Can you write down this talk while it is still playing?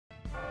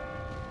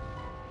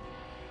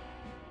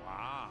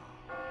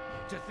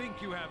To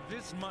think you have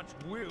this much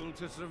will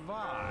to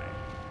survive.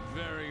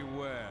 Very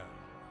well.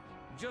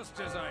 Just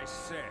as I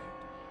said,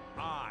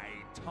 I,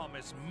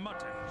 Thomas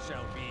Mutton,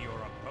 shall be your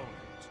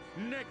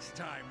opponent. Next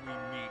time we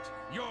meet,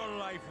 your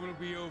life will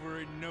be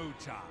over in no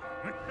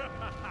time.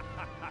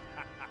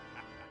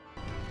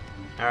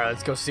 Alright,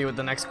 let's go see what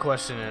the next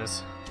question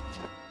is.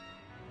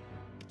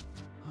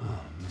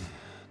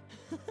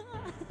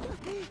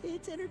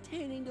 It's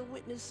entertaining to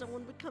witness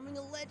someone becoming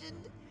a legend.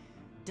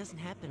 Doesn't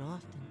happen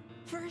often.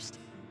 First,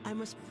 I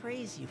must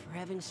praise you for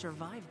having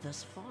survived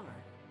thus far.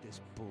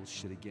 This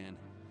bullshit again.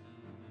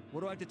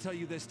 What do I have to tell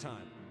you this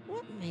time?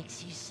 What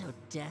makes you so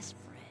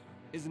desperate?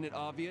 Isn't it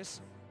obvious?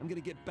 I'm gonna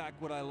get back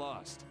what I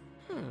lost.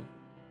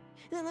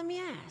 Then let me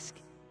ask,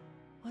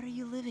 what are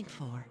you living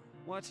for?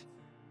 What?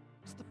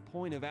 What's the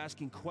point of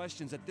asking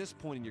questions at this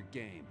point in your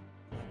game?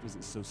 Life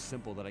isn't so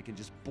simple that I can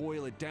just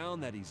boil it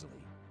down that easily.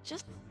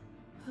 Just,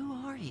 who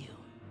are you?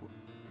 What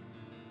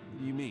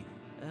do you mean?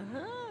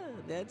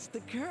 That's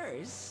the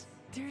curse.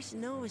 There's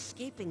no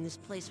escaping this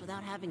place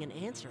without having an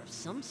answer of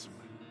some sort.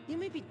 You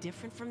may be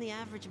different from the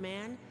average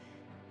man,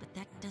 but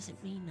that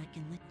doesn't mean I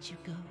can let you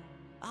go.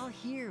 I'll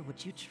hear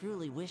what you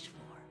truly wish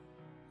for.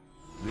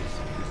 This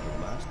is the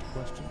last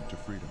question to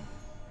freedom.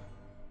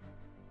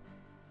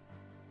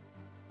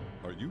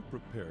 Are you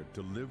prepared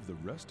to live the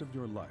rest of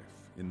your life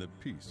in the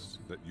peace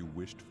that you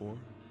wished for?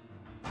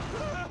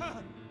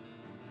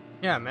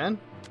 Yeah, man.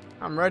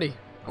 I'm ready.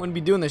 I wouldn't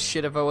be doing this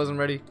shit if I wasn't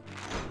ready.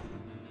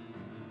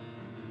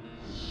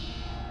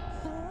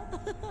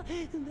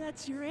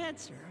 That's your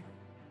answer.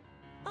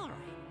 Alright,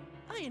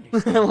 I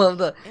understand. I love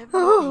that. Everything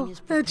Oh,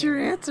 is that's your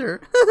prepared.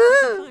 answer.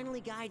 I'll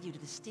finally guide you to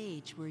the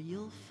stage where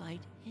you'll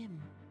fight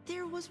him.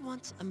 There was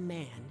once a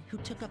man who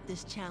took up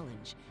this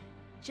challenge,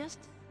 just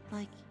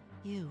like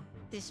you.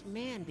 This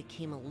man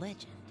became a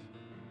legend.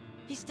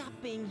 He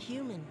stopped being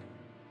human,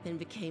 then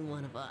became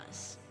one of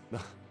us.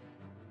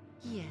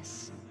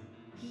 Yes,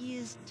 he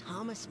is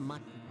Thomas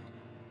Mutton,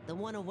 the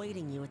one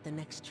awaiting you at the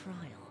next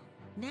trial.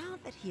 Now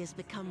that he has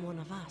become one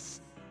of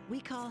us, we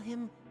call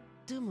him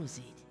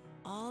Dumuzid.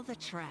 All the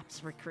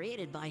traps were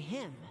created by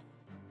him.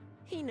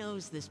 He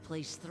knows this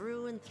place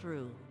through and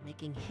through,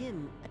 making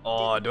him a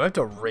Oh, do I have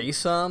to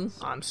race him?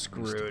 I'm Used to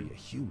screwed. be a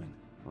human.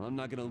 Well, I'm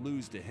not gonna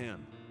lose to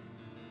him.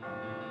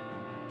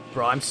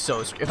 Bro, I'm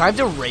so screwed. If I have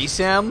to race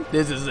him,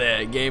 this is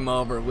it. Game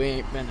over. We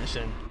ain't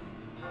finishing.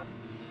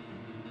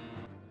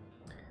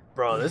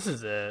 Bro, this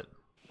is it.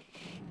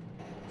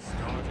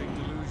 Starting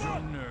to lose your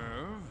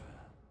nerve?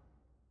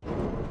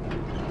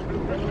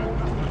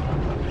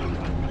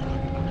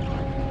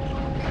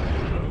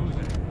 Hello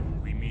there.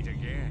 We meet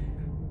again.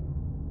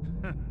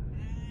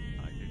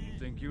 I didn't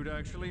think you'd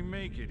actually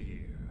make it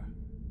here.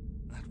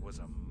 That was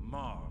a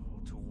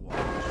marvel to watch.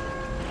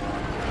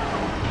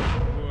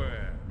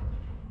 Well,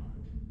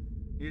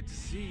 it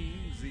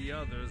seems the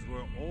others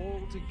were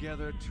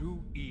altogether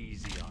too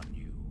easy on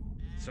you.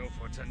 So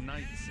for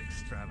tonight's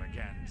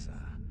extravaganza,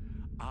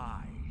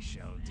 I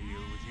shall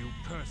deal with you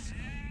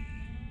personally.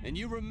 And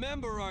you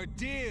remember our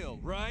deal,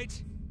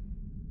 right?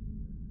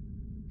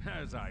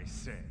 As I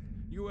said,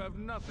 you have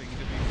nothing to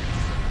be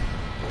concerned.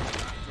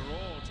 After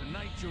all,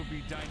 tonight you'll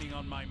be dining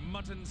on my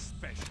mutton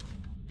special.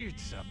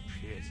 It's a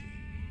pity.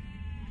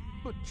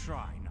 But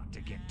try not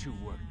to get too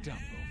worked up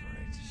over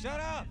it. Shut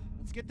up!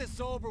 Let's get this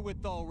over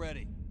with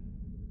already.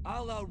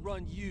 I'll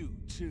outrun you,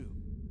 too.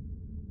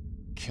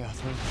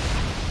 Catherine,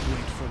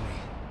 wait for me.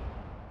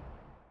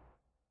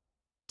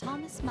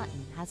 Thomas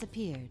Mutton has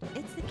appeared.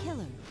 It's the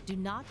killer. Do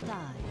not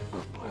die.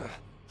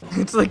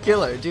 It's the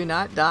killer. Do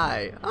not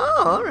die.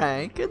 Oh,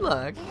 alright. Good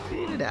luck.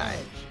 You to die.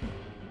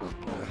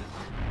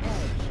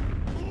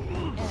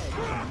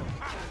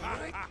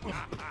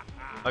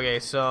 Okay,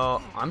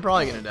 so I'm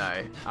probably gonna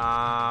die.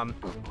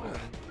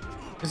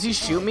 Does he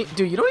shoot me?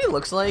 Dude, you know what he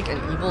looks like? An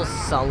evil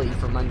Sully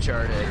from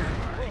Uncharted.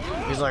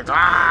 He's like,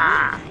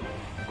 ah!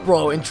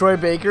 Bro, and Troy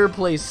Baker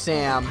plays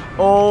Sam.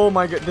 Oh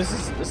my god, this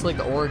is like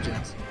the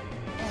origins.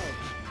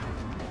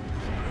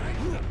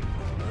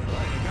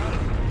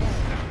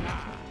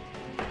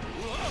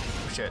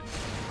 Oh, shit.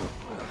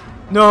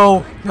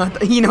 No,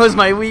 not he knows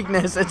my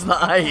weakness. It's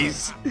the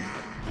ice.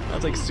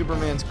 That's like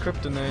Superman's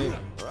kryptonite.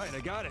 Alright,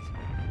 I got it.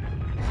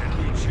 And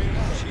we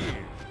change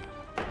here.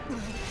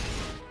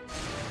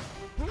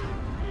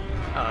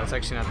 Oh, it's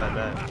actually not that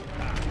bad.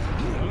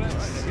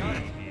 Let's see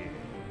here.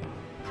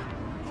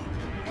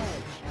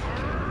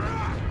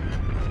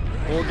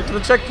 We'll get to the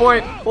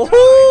checkpoint.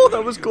 Oh,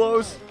 that was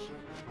close.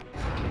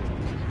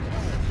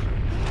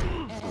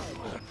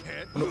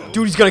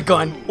 Dude, he's got a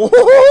gun. Oh,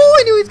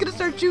 I knew he was gonna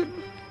start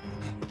shooting.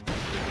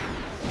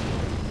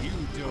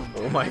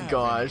 Oh my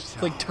gosh,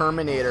 it's like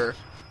Terminator.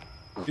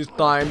 It's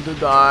time to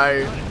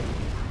die.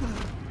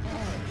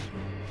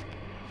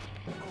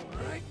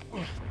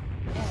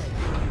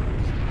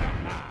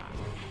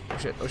 Oh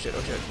shit, oh shit,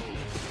 oh shit.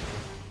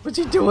 What's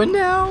he doing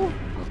now?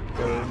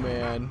 Oh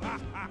man.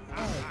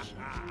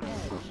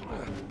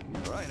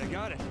 Alright, I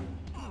got it.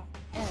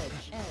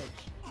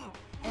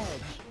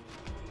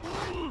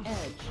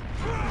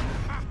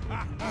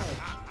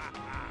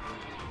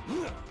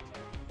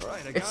 Alright,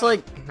 It's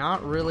like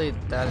not really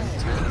that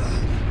intense,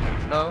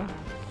 though.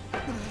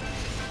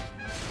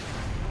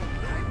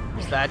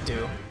 What's that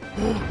do?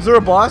 Is there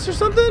a boss or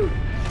something?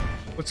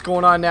 What's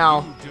going on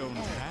now? You don't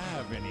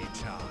have any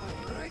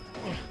time.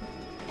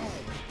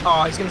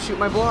 Oh, he's gonna shoot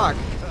my block.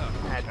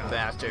 That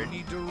bastard. You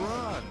need to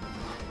run.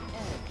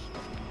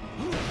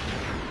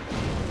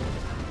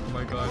 Oh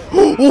my god.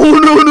 Oh no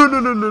no no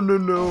no no no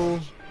no.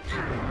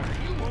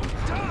 You won't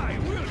die,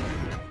 will you?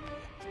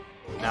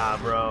 Nah,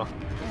 bro.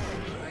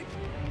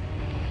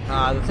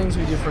 The things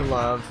we do for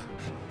love.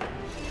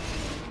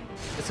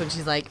 That's when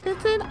she's like,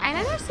 Vincent, I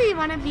don't actually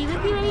want to be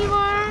with you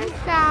anymore,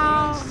 so...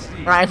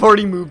 I've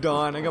already moved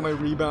on. I got my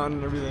rebound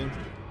and everything.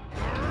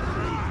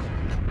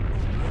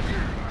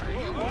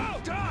 You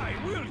won't die,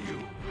 will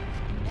you?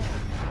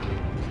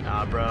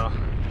 Nah, bro.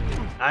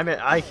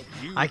 I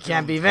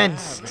can't be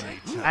Vince.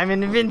 I'm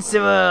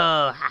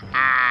invincible.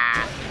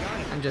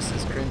 I'm just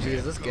as cringy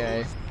as this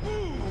guy.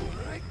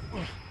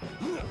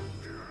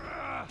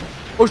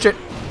 Oh shit.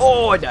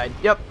 Oh, I died.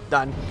 Yep,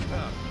 done.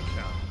 Come.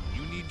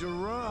 You need to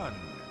run.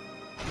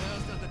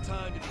 Now's not the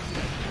time to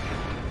pretend.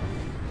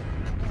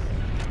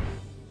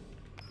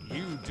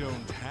 You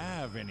don't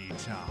have any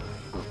time.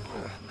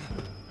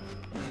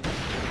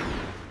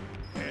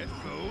 Head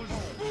goes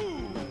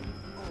boom.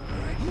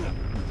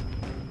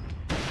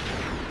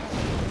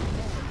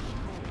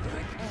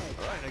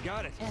 Alright, I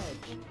got it.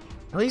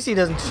 At least he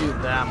doesn't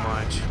shoot that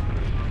much. You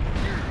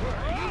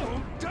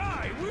won't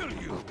die, will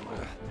you?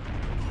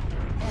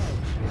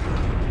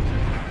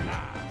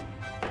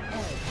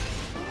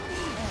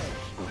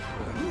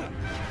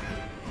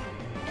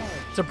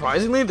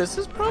 Surprisingly, this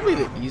is probably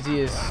the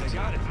easiest I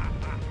got it.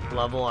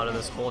 level out of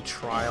this whole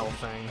trial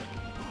thing.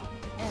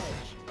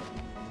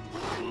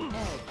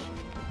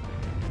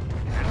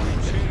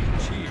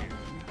 Change here.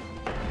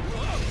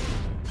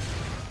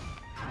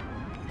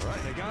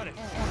 Alright, I got it.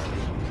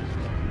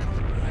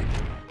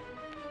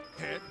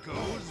 Head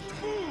goes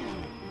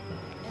boom.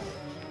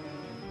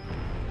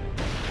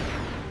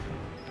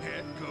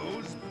 Head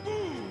goes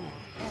boom.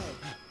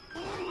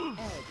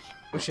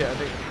 Oh shit, I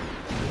think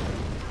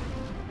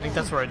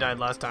that's where I died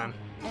last time.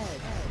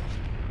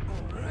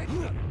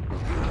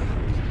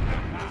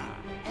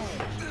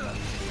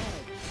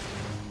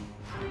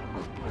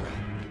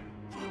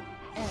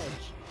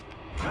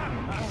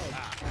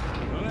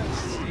 Let's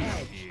see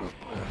here.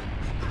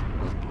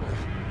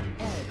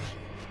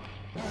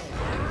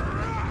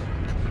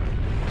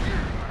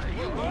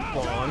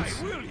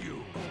 Bombs. Will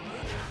you?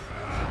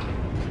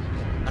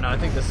 I know, I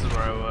think this is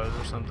where I was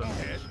or something.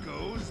 Head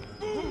goes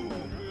boom.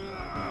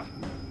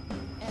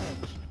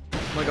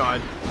 Oh my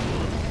god.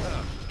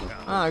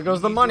 Ah, there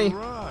goes the money.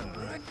 Run.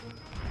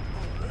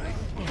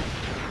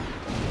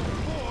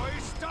 Boy,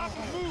 stop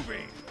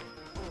moving.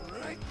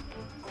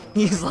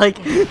 He's like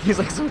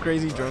some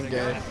crazy drunk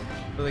guy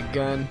with a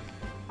gun.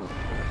 You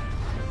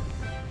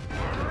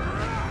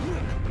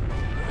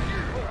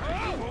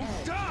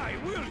won't die,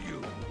 will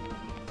you?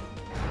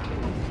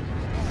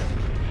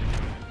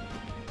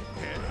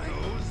 Head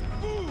goes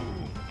boom.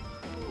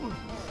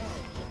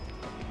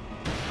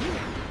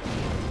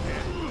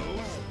 Head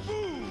goes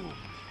boom.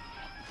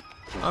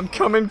 I'm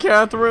coming,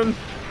 Catherine.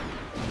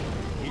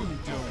 You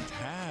don't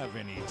have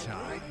any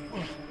time.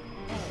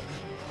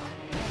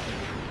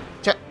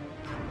 Check.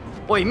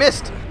 Boy, he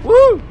missed. Woo!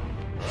 You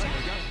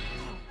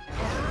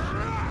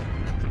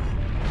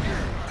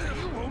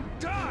won't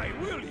die,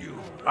 will you?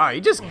 Ah, he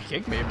just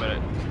kicked me, but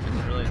it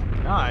didn't really.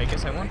 Ah, I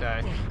guess I won't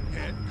die.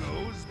 Head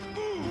goes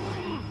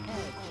boom.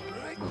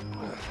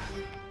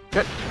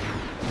 Good.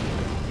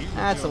 You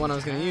That's the one I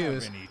was don't gonna have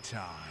use. any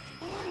time.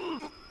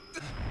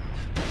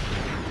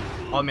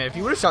 Oh man, if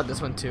you would have shot this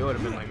one too, I would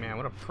have been like, man,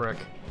 what a prick.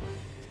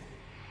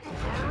 Uh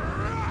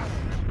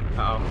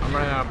oh, I'm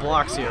running out of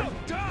blocks here.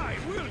 Die,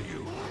 will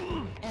you?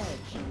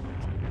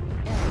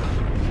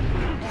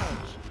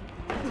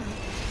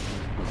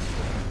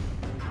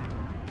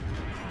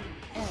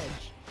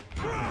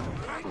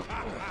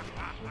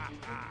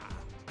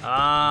 What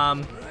are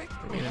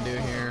we gonna do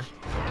here?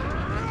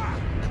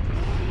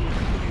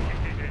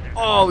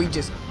 Oh, he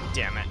just,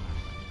 damn it.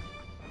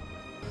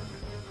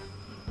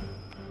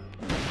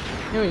 You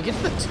know, when you get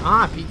to the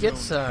top, he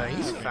gets,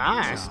 he's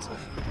fast.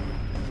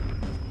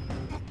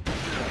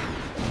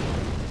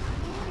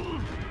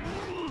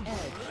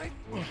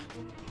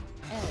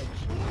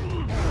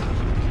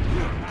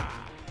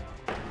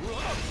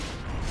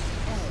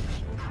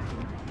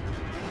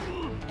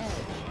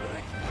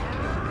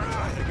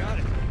 I got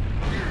it.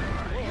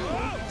 You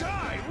won't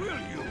die, will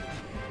you? You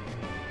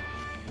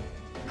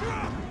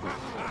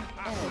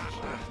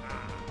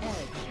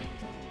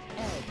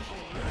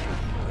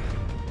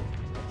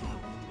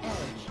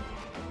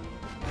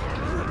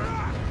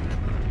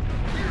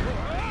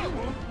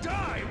won't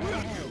die,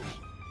 will you?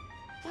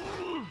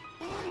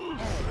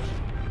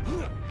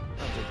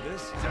 I'll take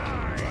this. Die.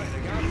 Alright, I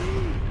got it.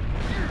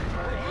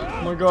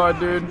 Oh my god,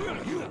 dude.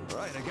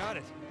 Alright, I got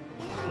it.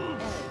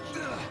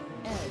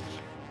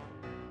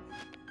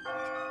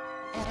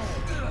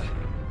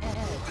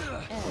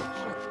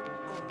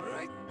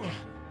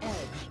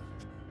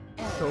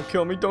 Don't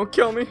kill me, don't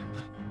kill me.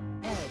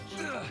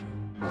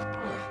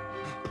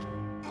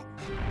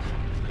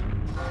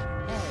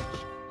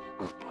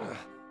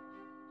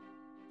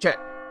 Chat.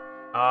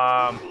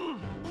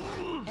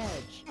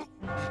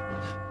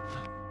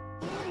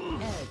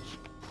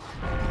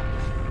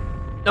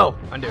 No,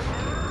 undo.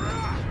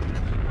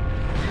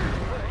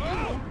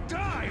 Oh,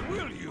 die,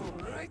 will you?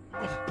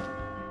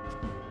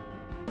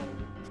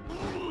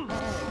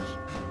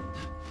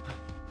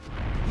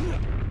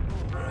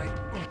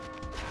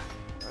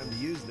 Time to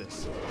use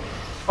this.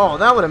 Oh,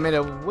 that would have made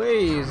it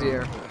way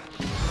easier.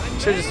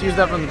 Should have just used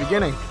that from the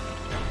beginning.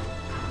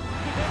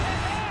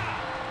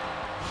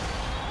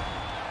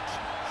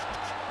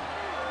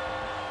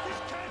 This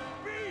can't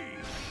be!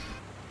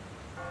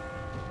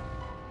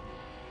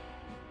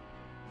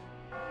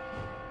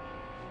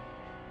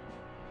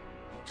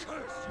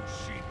 Curse you,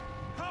 sheep!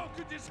 How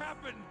could this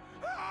happen?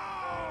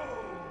 Oh!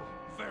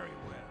 Very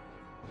well.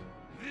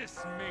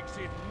 This makes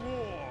it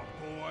war,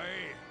 boy.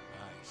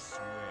 I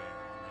swear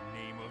on the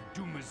name of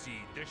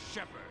Dumazid the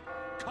Shepherd,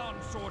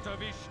 consort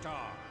of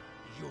Ishtar.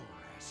 Your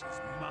ass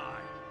is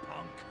mine,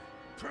 punk.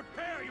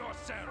 Prepare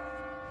yourself!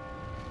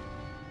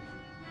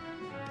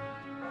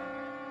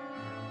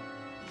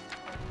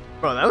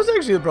 Bro, that was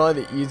actually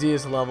probably the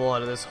easiest level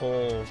out of this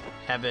whole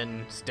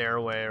heaven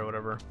stairway or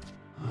whatever.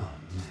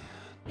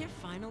 You're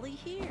finally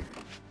here.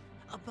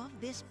 Above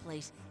this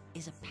place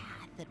is a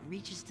path that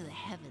reaches to the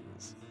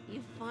heavens.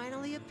 You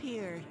finally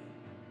appeared.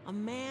 A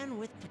man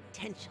with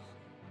potential.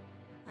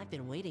 I've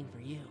been waiting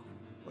for you.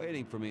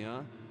 Waiting for me,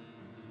 huh?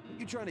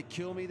 You trying to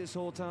kill me this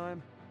whole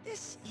time?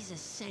 This is a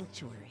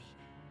sanctuary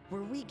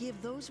where we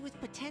give those with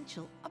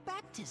potential a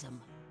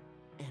baptism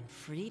and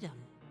freedom.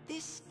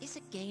 This is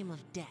a game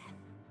of death,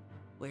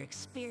 where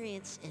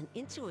experience and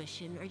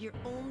intuition are your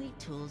only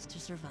tools to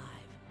survive.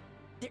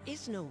 There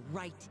is no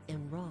right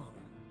and wrong.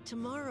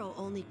 Tomorrow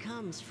only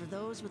comes for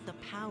those with the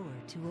power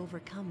to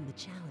overcome the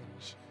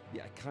challenge.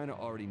 Yeah, I kinda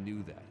already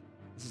knew that.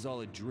 This is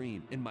all a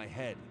dream, in my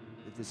head.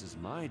 If this is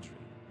my dream,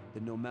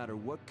 then no matter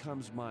what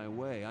comes my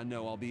way, I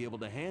know I'll be able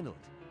to handle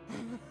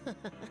it.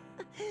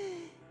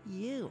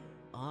 You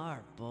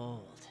are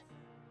bold.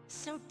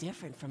 So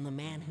different from the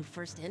man who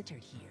first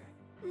entered here.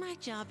 My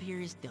job here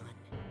is done.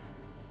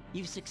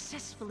 You've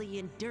successfully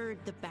endured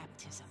the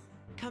baptism.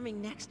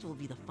 Coming next will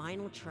be the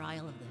final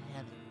trial of the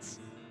heavens.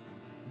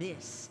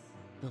 This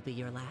will be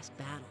your last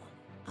battle.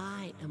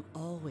 I am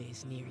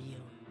always near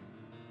you.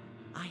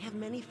 I have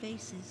many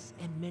faces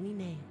and many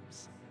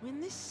names. When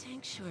this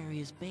sanctuary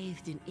is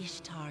bathed in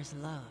Ishtar's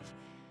love,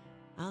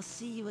 I'll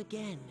see you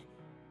again,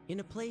 in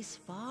a place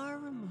far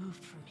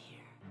removed from here.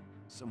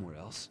 Somewhere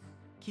else?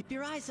 Keep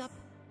your eyes up,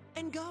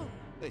 and go!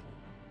 Hey,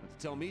 don't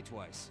tell me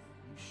twice.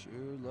 You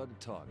sure love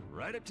to talk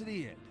right up to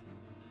the end.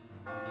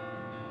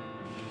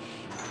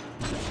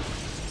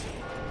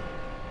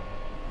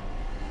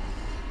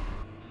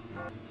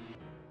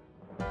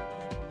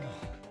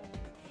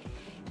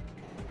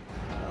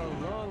 How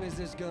long is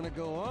this gonna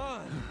go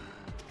on?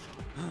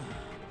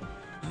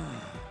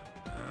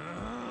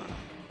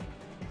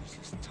 This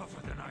is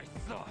tougher than I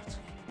thought.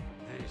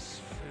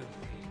 This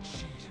filthy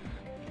cheater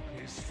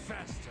is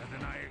faster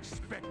than I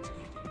expected.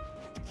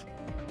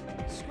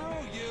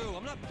 Screw you!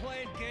 I'm not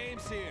playing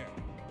games here.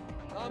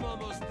 I'm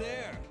almost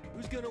there.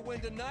 Who's gonna win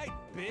tonight,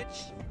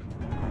 bitch?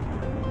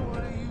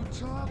 What are you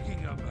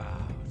talking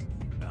about?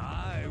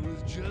 I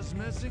was just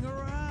messing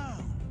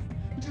around.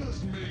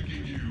 Just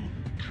making you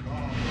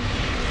come.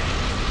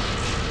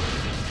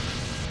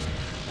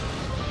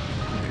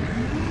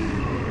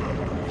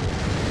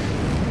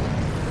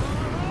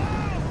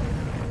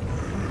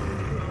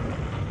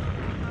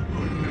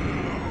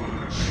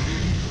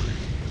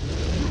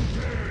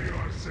 Prepare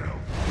yourself.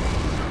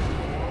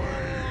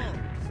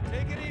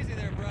 Take it easy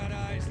there, Bright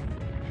Eyes.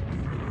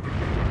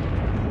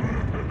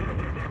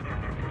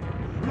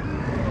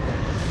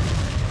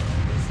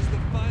 This is the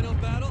final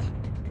battle?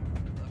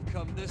 I've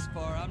come this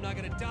far. I'm not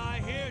gonna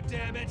die here,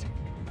 damn it!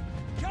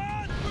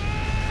 Cuthbert!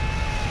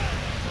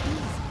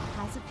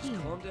 Has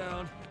appeared. Calm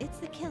down. It's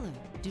the killer.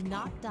 Do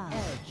not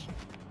die.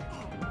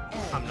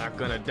 I'm not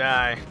gonna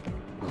die.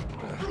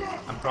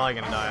 I'm probably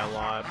gonna die a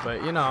lot,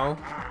 but you know,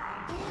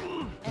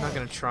 I'm not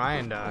gonna try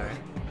and die.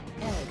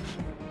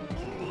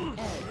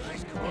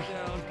 Just calm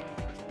down.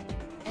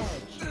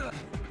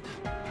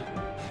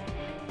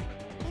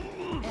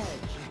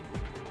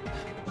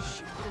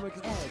 Shit, what am I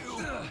gonna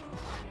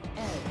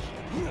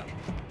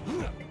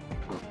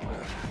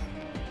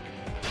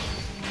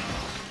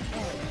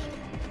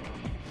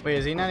Wait,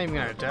 is he not even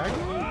gonna attack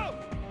me?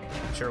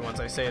 I'm sure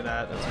once I say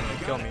that, that's gonna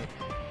kill me.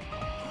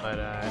 But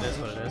it is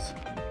what it is.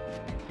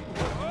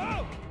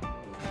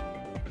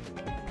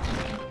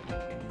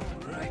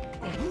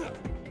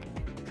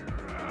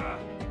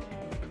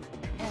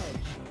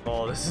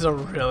 Oh, this is a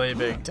really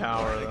big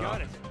tower, I though.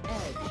 got it.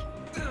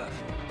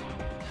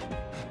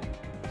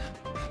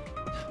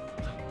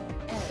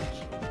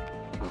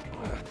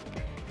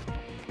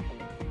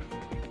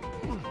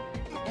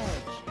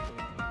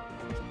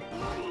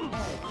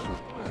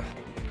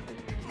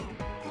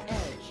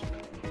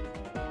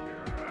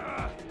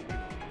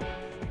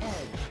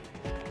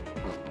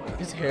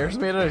 His hair's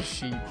made out of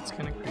sheep. It's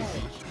kind of creepy.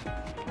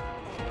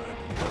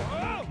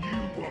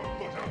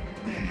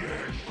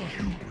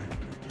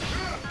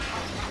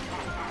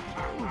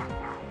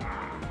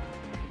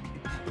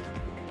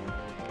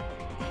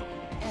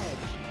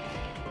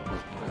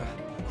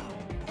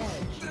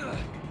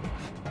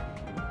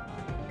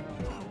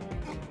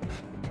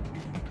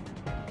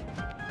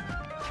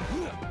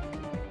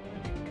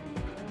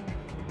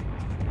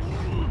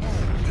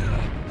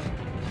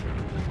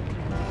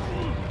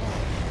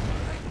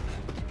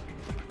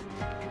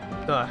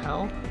 The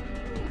hell?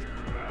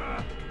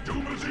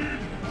 Can't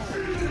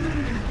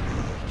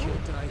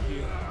die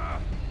here.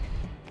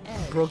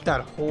 Broke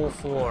that whole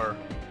floor.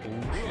 Oh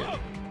shit.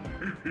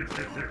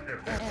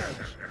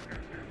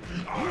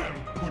 I'll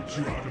put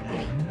you out of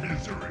your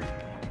misery.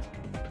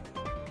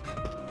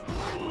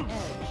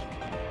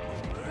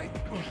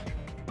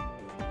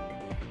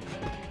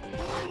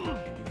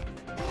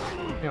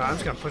 Yeah, I'm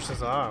just gonna push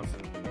this off.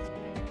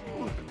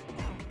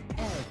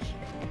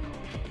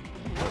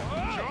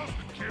 Just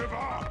give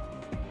up.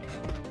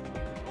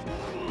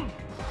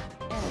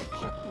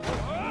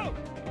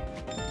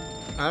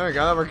 There we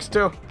go, that works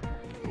too.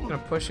 I'm gonna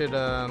push it,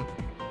 let's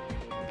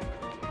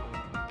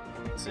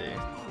see.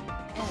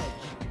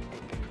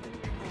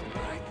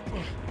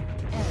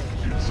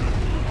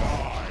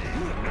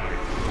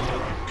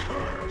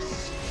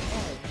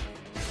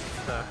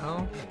 What the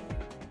hell?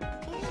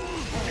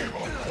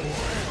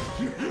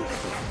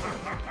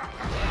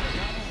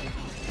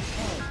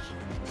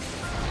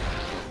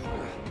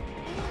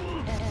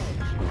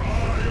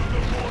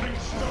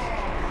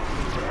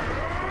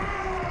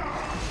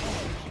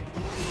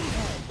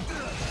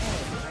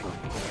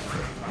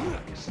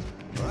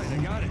 Right, I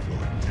got it.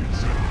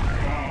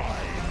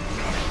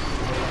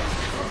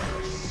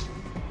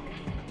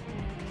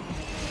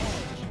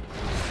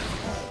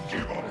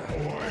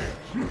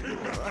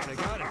 Right, I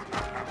got it.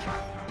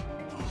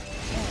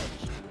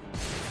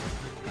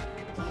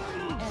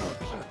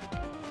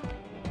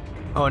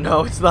 Oh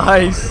no, it's the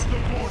ice!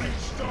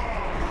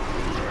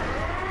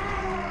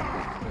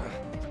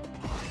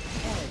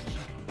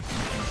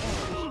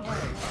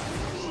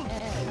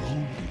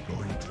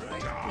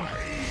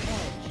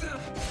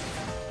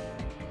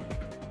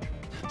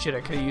 Shit,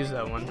 I could've used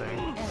that one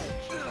thing.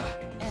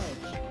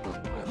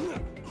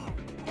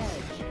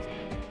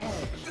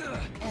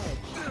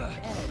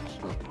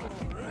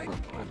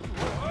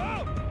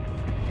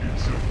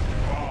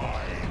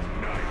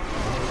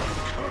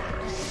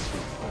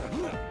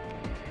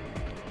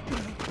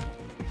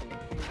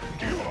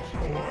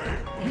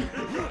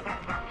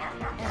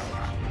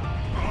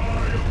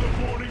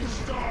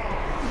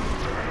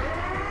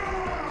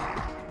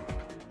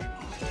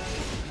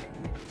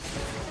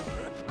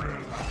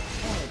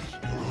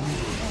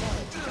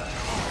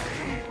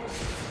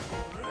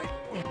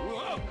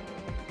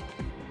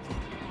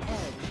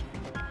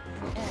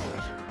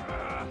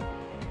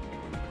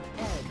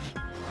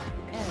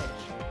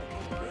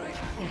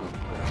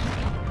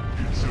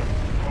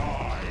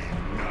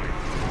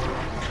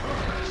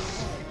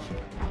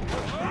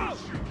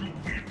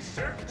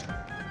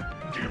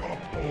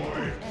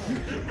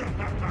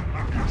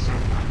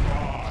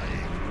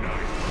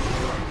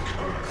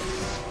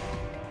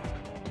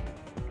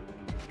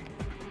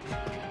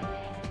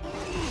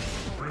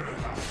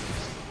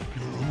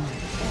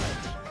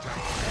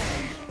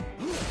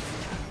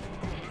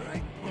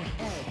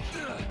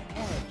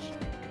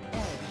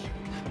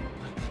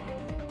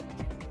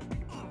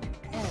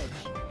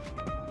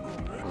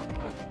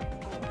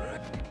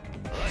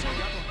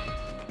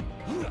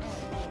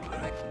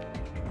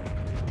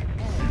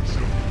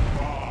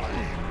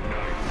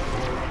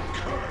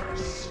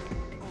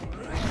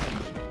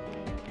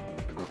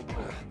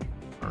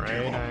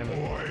 Alright,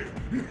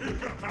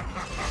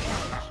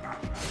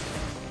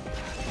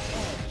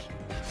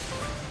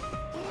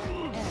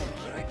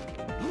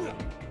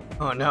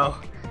 oh no.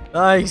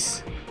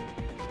 Nice!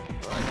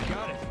 Right, I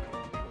got it.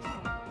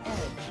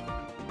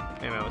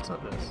 Hey man, what's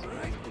up this?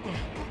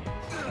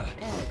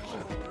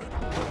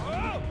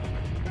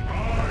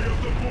 Eye of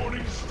the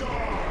morning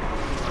star.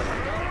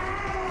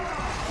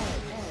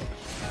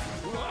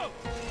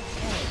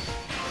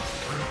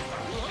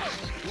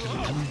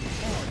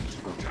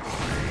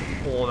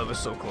 Oh, that was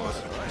so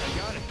close.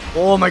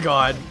 Oh my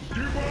god.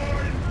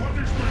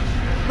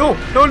 No,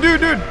 don't do,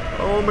 dude.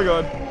 Oh my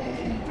god.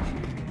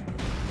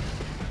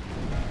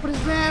 What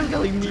is that? We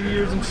got like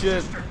meteors and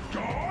shit.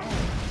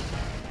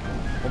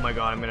 Oh my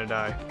god, I'm gonna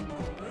die.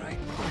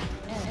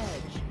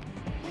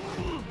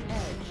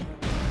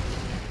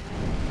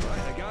 Right,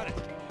 I got it.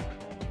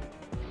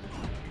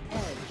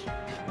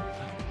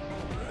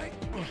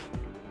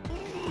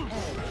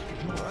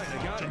 Right,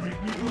 I got it.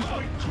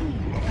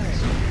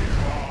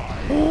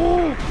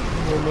 Oh,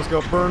 you almost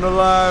got burned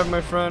alive,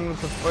 my friend,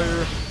 with the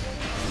fire.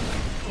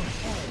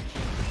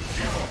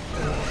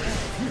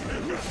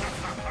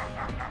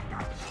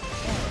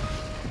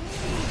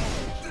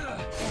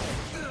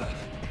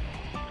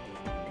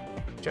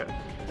 Jet.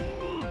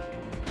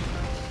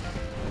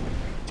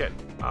 Jet.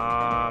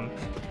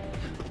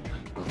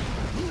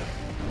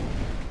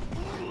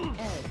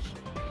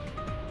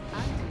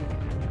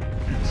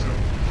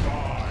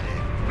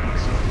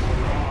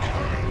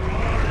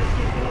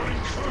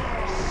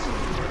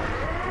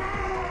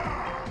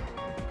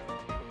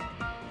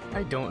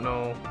 don't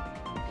know.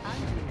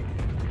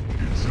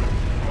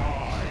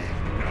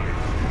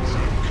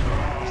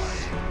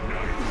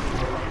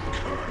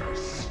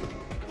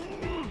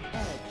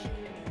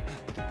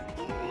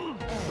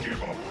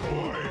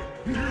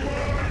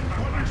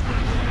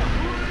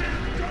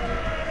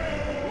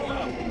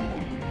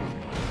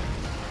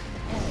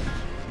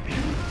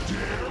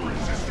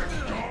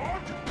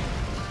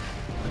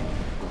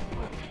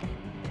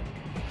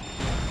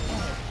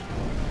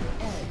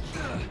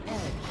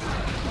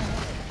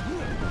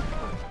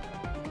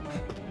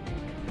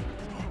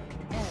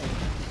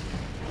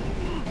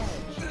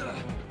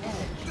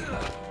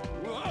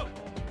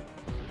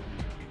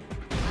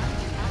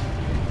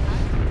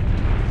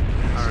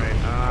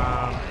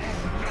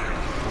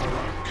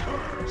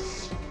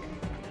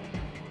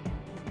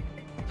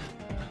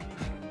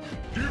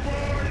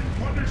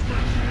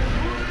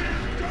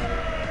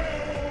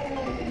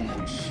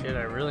 Shit,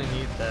 I really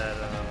need that.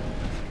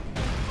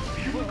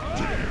 You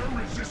dare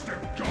resist a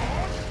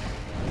god?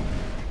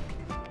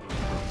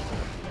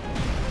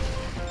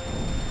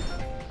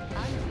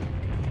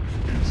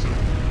 It's a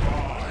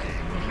fine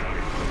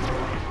night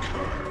for a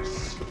curse.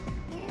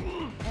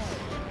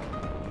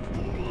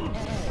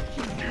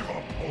 Give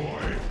up,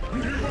 boy.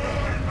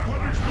 Divine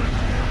punishment.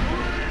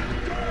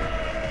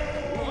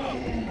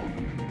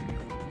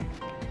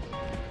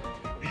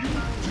 You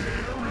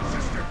dare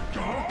resist a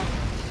god?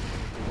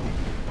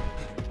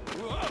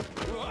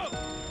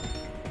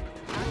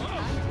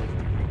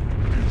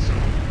 It's a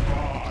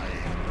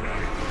fine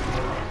night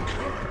for a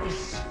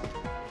curse.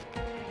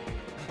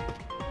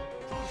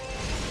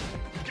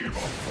 Give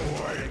up,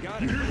 boy.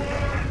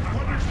 Divine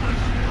punishment.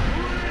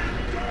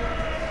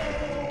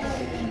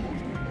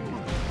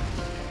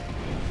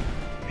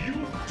 You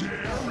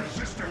dare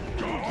resist a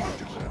god?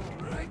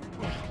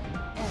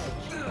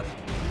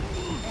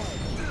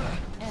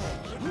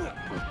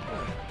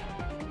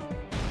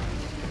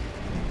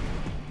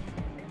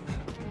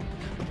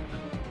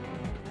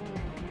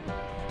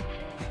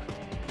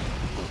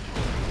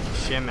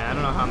 Shit, man, I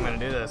don't know how I'm gonna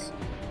do this.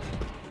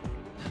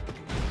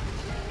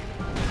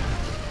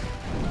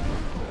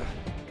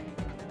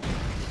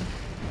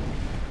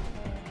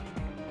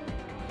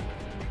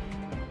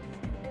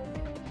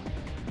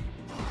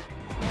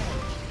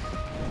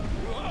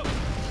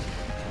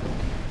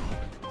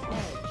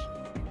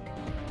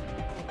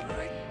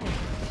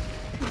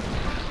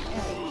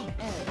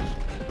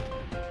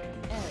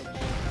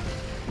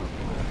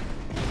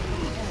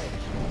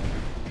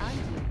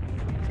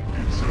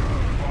 It's a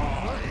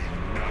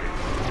fine night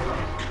for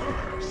a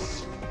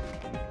curse.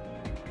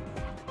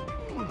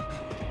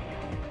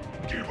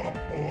 Give up,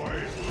 boy.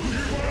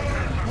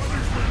 Divine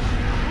punishment.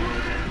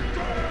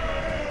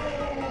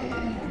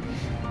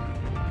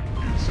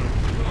 It's a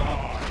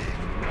fine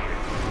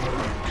night for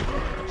a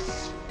curse.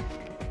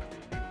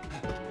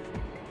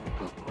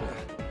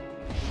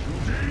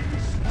 Shooting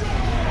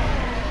star.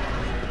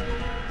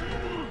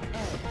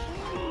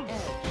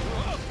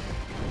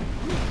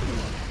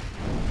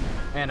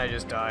 And I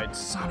just died.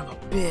 Son of a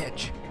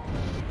bitch.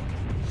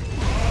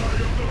 I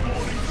am the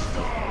morning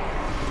star.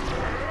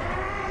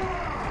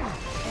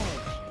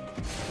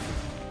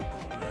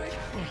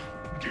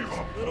 Give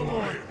up,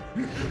 boy.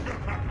 It's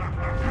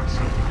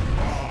a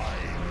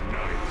fine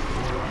night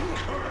for a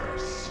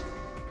curse.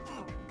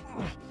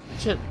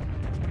 Shit.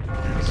 I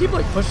keep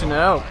like pushing it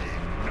out.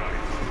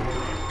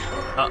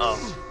 Uh-oh.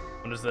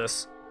 What is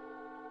this?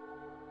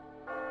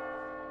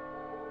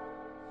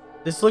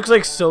 This looks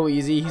like so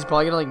easy. He's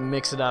probably gonna like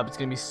mix it up. It's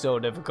gonna be so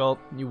difficult.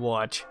 You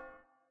watch.